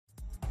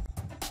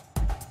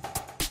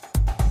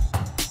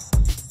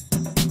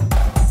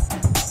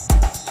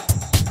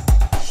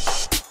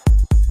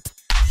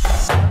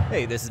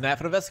Hey, this is Matt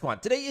from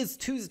InvestiQuant. Today is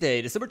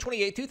Tuesday, December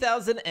 28,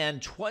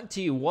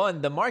 2021.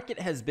 The market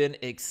has been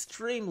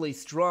extremely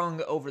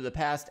strong over the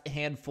past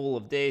handful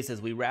of days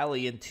as we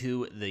rally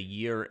into the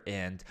year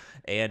end.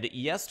 And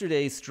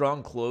yesterday's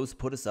strong close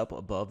put us up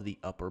above the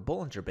upper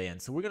Bollinger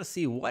Band. So we're going to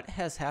see what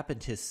has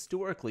happened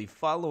historically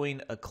following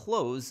a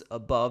close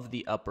above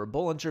the upper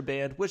Bollinger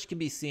Band, which can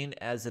be seen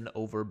as an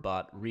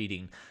overbought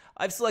reading.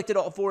 I've selected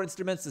all four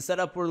instruments. The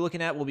setup we're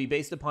looking at will be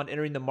based upon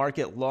entering the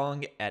market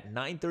long at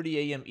 9:30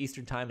 a.m.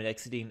 Eastern Time and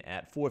exiting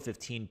at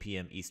 4:15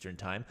 p.m. Eastern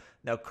Time.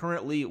 Now,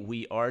 currently,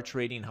 we are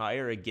trading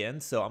higher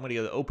again, so I'm going to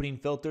go to opening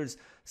filters,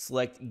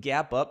 select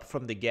gap up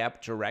from the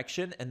gap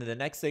direction, and then the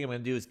next thing I'm going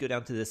to do is go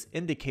down to this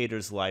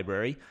indicators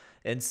library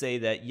and say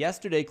that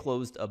yesterday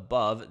closed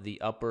above the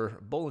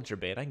upper Bollinger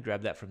Band. I can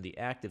grab that from the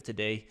active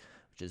today,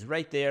 which is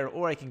right there,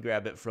 or I can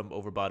grab it from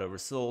overbought,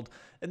 oversold.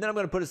 And then I'm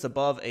going to put us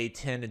above a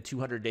 10 and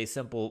 200-day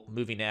simple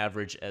moving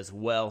average as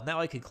well. Now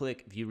I can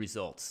click View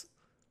Results.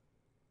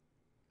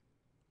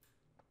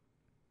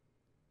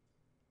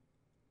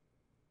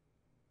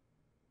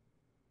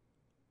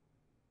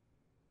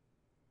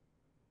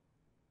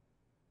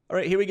 All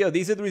right, here we go.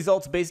 These are the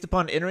results based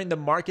upon entering the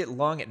market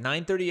long at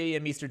 9:30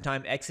 a.m. Eastern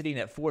Time, exiting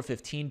at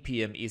 4:15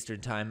 p.m. Eastern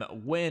Time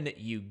when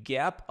you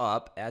gap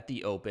up at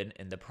the open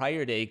and the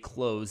prior day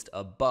closed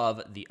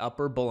above the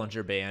upper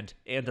Bollinger Band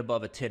and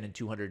above a 10 and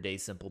 200-day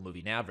simple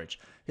moving average.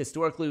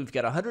 Historically, we've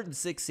got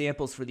 106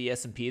 samples for the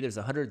S&P. There's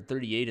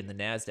 138 in the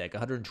NASDAQ,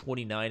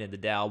 129 in the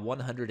Dow,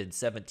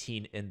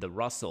 117 in the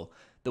Russell.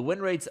 The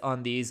win rates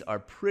on these are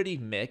pretty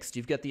mixed.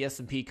 You've got the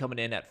S&P coming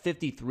in at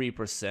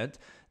 53%,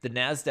 the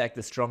NASDAQ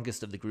the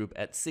strongest of the group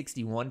at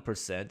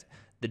 61%,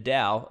 the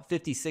Dow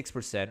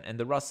 56%, and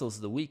the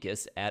Russell's the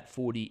weakest at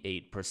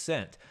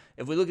 48%.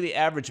 If we look at the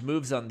average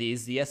moves on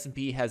these, the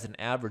S&P has an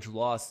average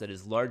loss that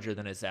is larger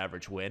than its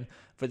average win.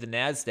 For the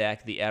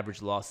NASDAQ, the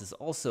average loss is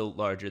also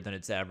larger than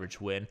its average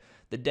win.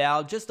 The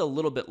Dow just a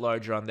little bit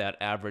larger on that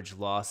average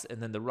loss,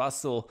 and then the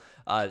Russell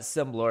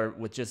similar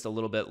with just a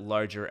little bit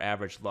larger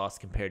average loss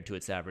compared to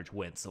its average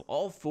win. So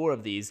all four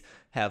of these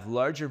have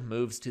larger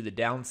moves to the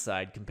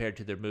downside compared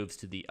to their moves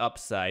to the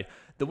upside.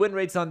 The win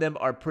rates on them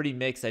are pretty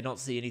mixed. I don't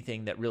see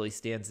anything that really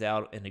stands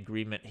out in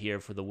agreement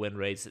here for the win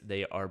rates.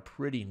 They are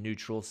pretty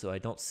neutral, so I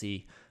don't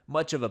see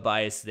much of a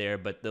bias there,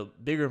 but the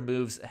bigger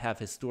moves have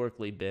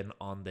historically been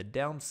on the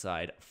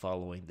downside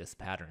following this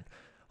pattern.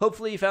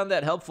 Hopefully you found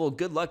that helpful.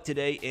 Good luck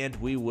today, and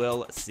we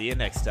will see you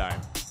next time.